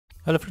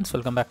Hello friends,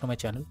 welcome back to my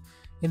channel.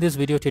 In this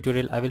video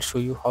tutorial, I will show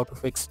you how to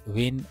fix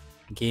Win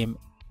game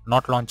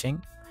not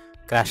launching,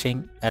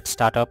 crashing at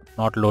startup,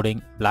 not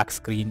loading, black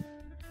screen,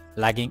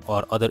 lagging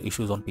or other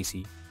issues on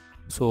PC.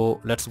 So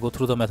let's go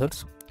through the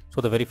methods.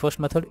 So the very first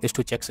method is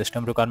to check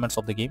system requirements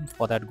of the game.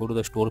 For that, go to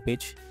the store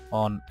page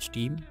on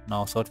Steam.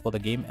 Now search for the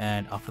game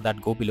and after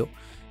that go below.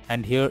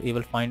 And here you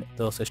will find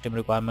the system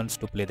requirements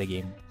to play the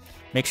game.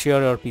 Make sure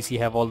your PC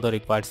have all the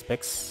required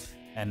specs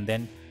and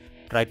then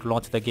try to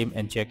launch the game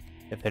and check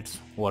if it's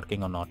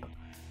working or not.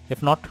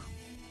 If not,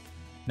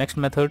 next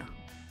method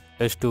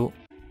is to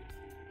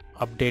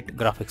update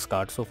graphics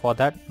card. So for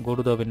that, go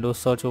to the Windows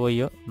search over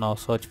here. Now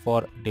search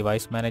for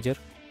device manager.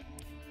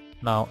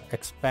 Now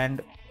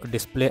expand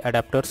display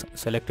adapters,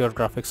 select your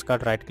graphics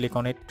card, right click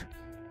on it,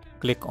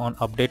 click on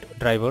update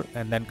driver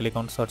and then click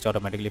on search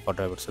automatically for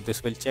drivers. So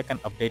this will check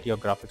and update your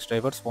graphics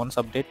drivers. Once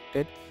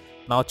updated,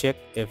 now check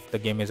if the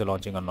game is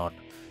launching or not.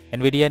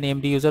 NVIDIA and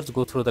AMD users,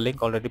 go through the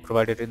link already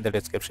provided in the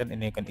description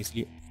and you can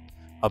easily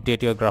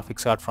update your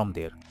graphics card from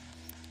there.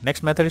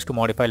 Next method is to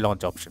modify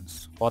launch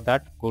options. For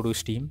that, go to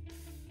Steam.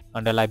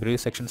 Under library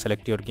section,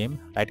 select your game,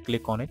 right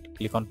click on it,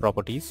 click on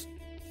properties.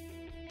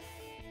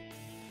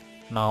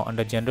 Now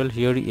under general,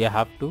 here you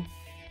have to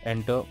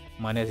enter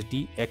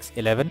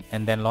 -DX11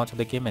 and then launch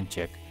the game and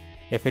check.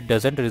 If it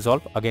doesn't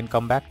resolve, again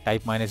come back,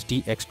 type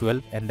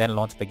 -DX12 and then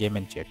launch the game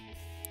and check.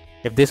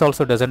 If this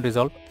also doesn't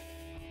resolve,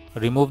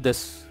 remove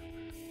this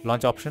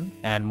launch option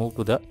and move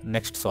to the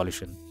next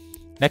solution.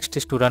 Next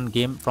is to run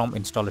game from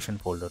installation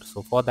folder.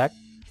 So for that,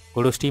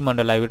 go to Steam,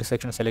 under library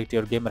section, select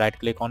your game, right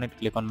click on it,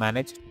 click on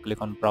manage,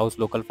 click on browse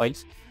local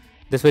files.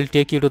 This will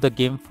take you to the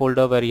game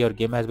folder where your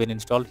game has been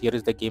installed. Here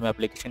is the game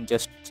application.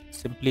 Just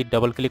simply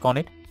double click on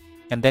it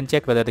and then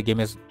check whether the game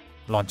is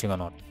launching or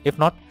not. If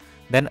not,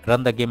 then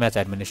run the game as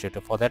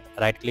administrator. For that,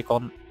 right click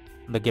on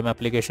the game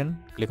application,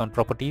 click on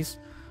properties.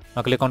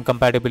 Now click on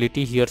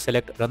compatibility. Here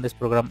select run this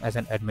program as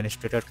an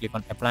administrator, click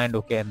on apply and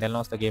OK and then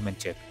launch the game and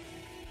check.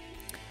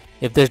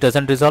 If this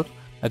doesn't resolve,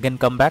 again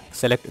come back,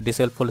 select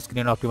disable full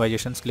screen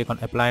optimizations, click on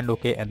apply and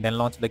OK and then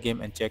launch the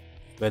game and check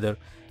whether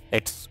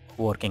it's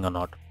working or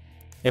not.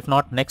 If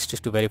not, next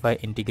is to verify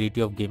integrity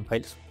of game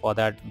files. For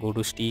that, go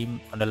to Steam,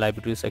 under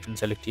library section,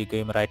 select your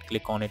game, right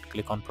click on it,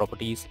 click on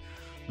properties.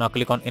 Now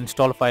click on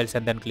install files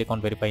and then click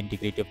on verify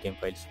integrity of game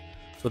files.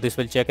 So this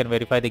will check and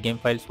verify the game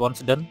files.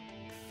 Once done,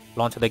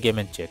 launch the game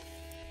and check.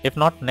 If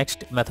not,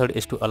 next method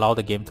is to allow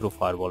the game through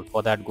firewall.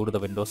 For that, go to the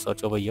Windows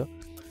search over here.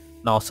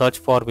 Now search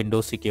for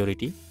Windows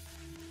security.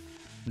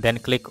 Then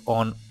click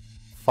on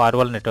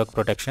firewall network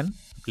protection.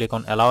 Click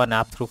on allow an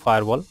app through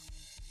firewall.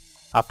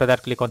 After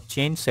that, click on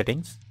change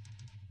settings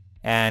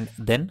and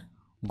then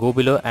go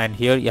below and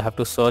here you have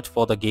to search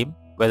for the game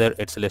whether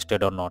it's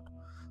listed or not.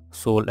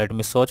 So let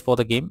me search for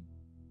the game.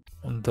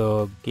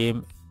 The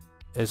game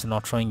is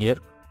not showing here.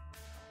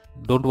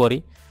 Don't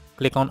worry,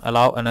 click on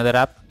allow another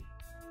app.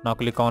 Now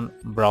click on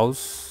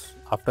browse.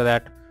 After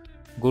that,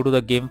 go to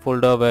the game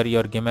folder where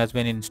your game has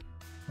been in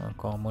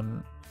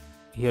common.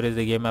 Here is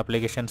the game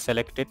application,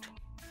 select it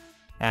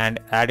and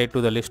add it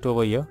to the list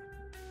over here.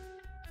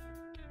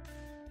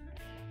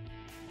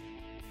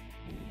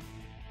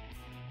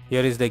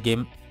 Here is the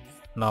game,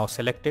 now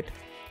select it.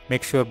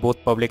 Make sure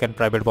both public and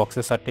private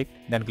boxes are ticked,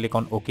 then click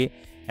on OK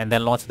and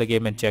then launch the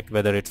game and check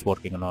whether it's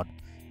working or not.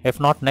 If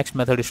not, next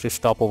method is to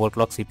stop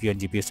overclock CPU and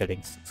GPU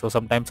settings. So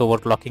sometimes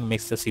overclocking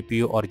makes the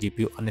CPU or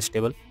GPU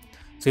unstable.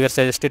 So you are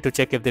suggested to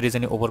check if there is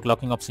any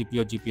overclocking of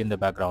CPU or GPU in the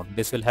background.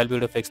 This will help you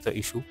to fix the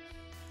issue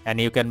and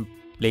you can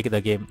play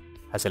the game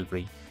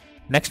hassle-free.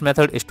 Next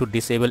method is to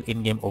disable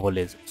in-game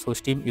overlays. So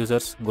Steam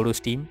users, go to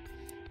Steam,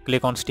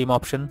 click on Steam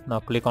option, now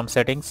click on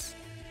settings,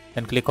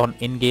 then click on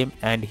in-game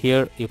and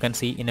here you can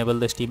see enable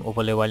the Steam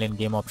overlay while in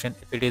game option.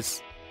 If it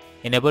is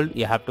enabled,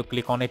 you have to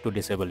click on it to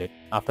disable it.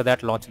 After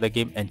that, launch the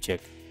game and check.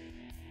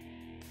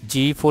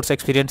 GeForce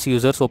Experience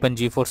users, open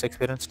GeForce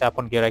Experience, tap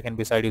on gear icon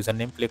beside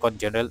username, click on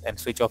general and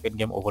switch off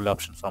in-game overlay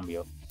options from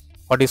here.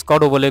 For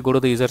Discord overlay, go to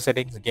the user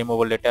settings, game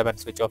overlay tab and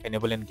switch off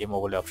enable in game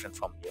overlay option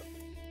from here.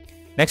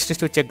 Next is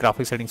to check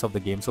graphic settings of the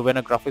game. So when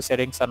a graphic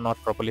settings are not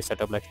properly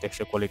set up like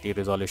texture quality,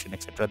 resolution,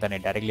 etc., then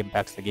it directly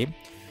impacts the game.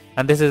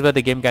 And this is where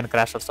the game can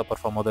crash or suffer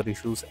from other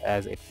issues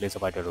as it plays a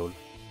vital role.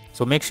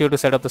 So make sure to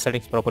set up the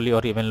settings properly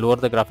or even lower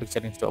the graphic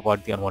settings to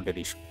avoid the unwanted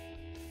issue.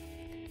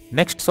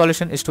 Next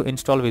solution is to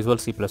install Visual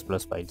C++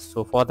 files.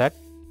 So for that,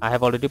 I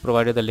have already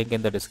provided the link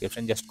in the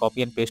description. Just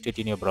copy and paste it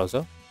in your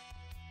browser.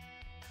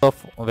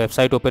 If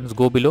website opens,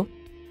 go below.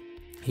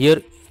 Here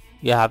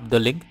you have the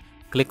link.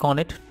 Click on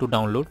it to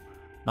download.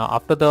 Now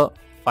after the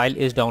file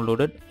is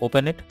downloaded,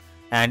 open it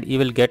and you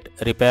will get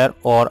repair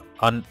or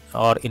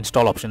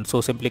install option. So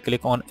simply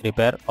click on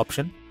repair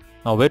option.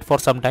 Now wait for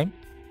some time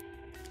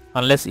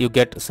unless you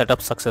get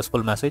setup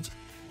successful message.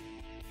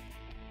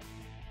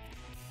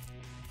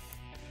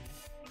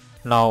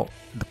 Now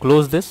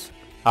close this.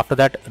 After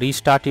that,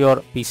 restart your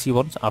PC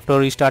once. After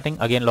restarting,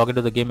 again log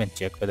into the game and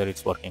check whether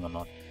it's working or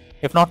not.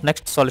 If not,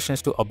 next solution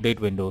is to update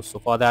Windows. So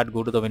for that,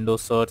 go to the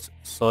Windows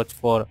search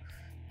for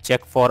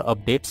check for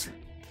updates.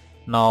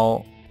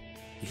 Now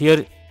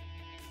here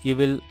you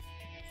will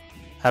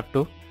have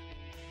to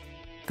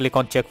click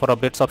on check for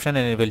updates option,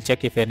 and it will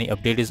check if any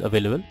update is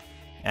available,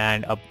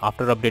 and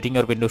after updating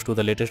your Windows to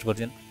the latest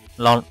version,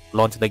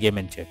 launch the game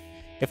and check.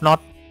 If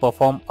not,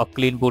 perform a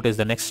clean boot is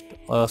the next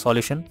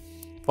solution.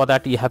 For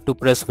that, you have to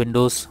press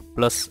Windows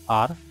plus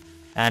R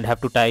and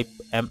have to type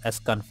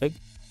msconfig.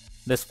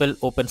 This will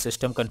open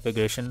system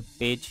configuration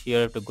page.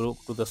 Here to go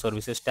to the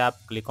services tab,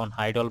 click on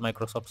hide all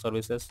Microsoft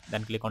services,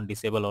 then click on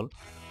disable all.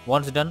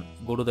 Once done,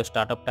 go to the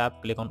startup tab,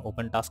 click on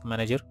open task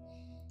manager.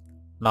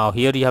 Now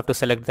here you have to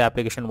select the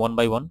application one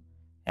by one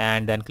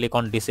and then click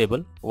on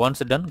disable. Once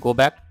done, go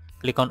back,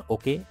 click on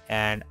OK,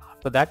 and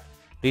after that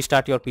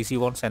restart your PC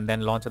once and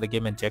then launch the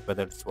game and check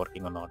whether it's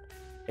working or not.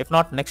 If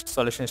not, next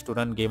solution is to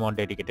run game on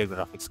dedicated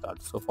graphics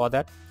card. So for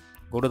that,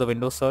 go to the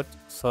Windows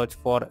search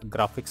for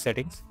graphics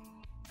settings.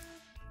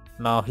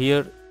 Now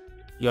here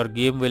your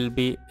game will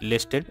be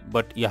listed,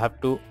 but you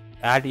have to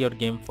add your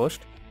game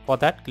first. For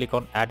that, click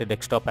on add a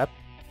desktop app.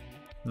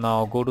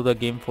 Now go to the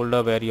game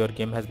folder where your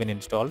game has been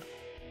installed,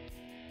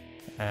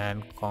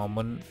 and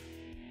common,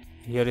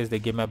 here is the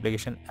game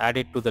application, add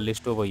it to the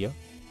list over here.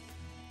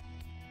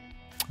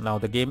 Now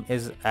the game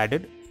is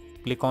added.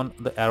 Click on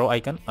the arrow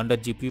icon. Under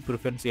GPU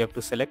preference, you have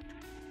to select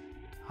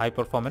high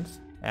performance,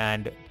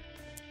 and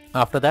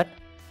after that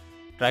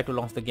try to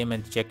launch the game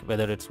and check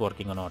whether it's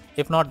working or not.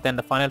 If not, then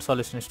the final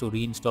solution is to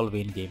reinstall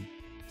Wayne game.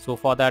 So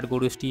for that, go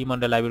to Steam,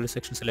 under library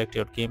section, select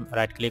your game,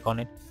 right click on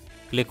it,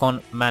 click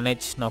on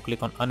manage. Now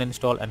click on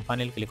uninstall, and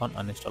finally click on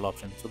uninstall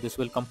option. So this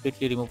will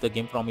completely remove the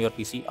game from your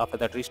PC. After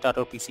that, restart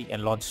your PC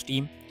and launch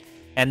Steam,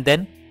 and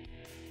then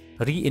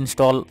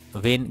reinstall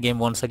Wayne game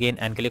once again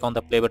and click on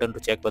the play button to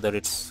check whether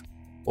it's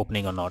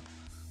opening or not.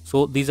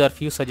 So these are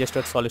few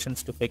suggested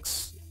solutions to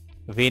fix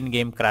Wayne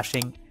game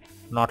crashing,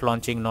 not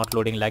launching, not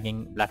loading,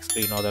 lagging, black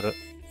screen, or other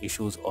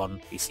issues on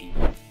PC.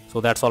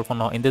 So that's all for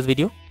now in this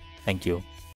video. Thank you.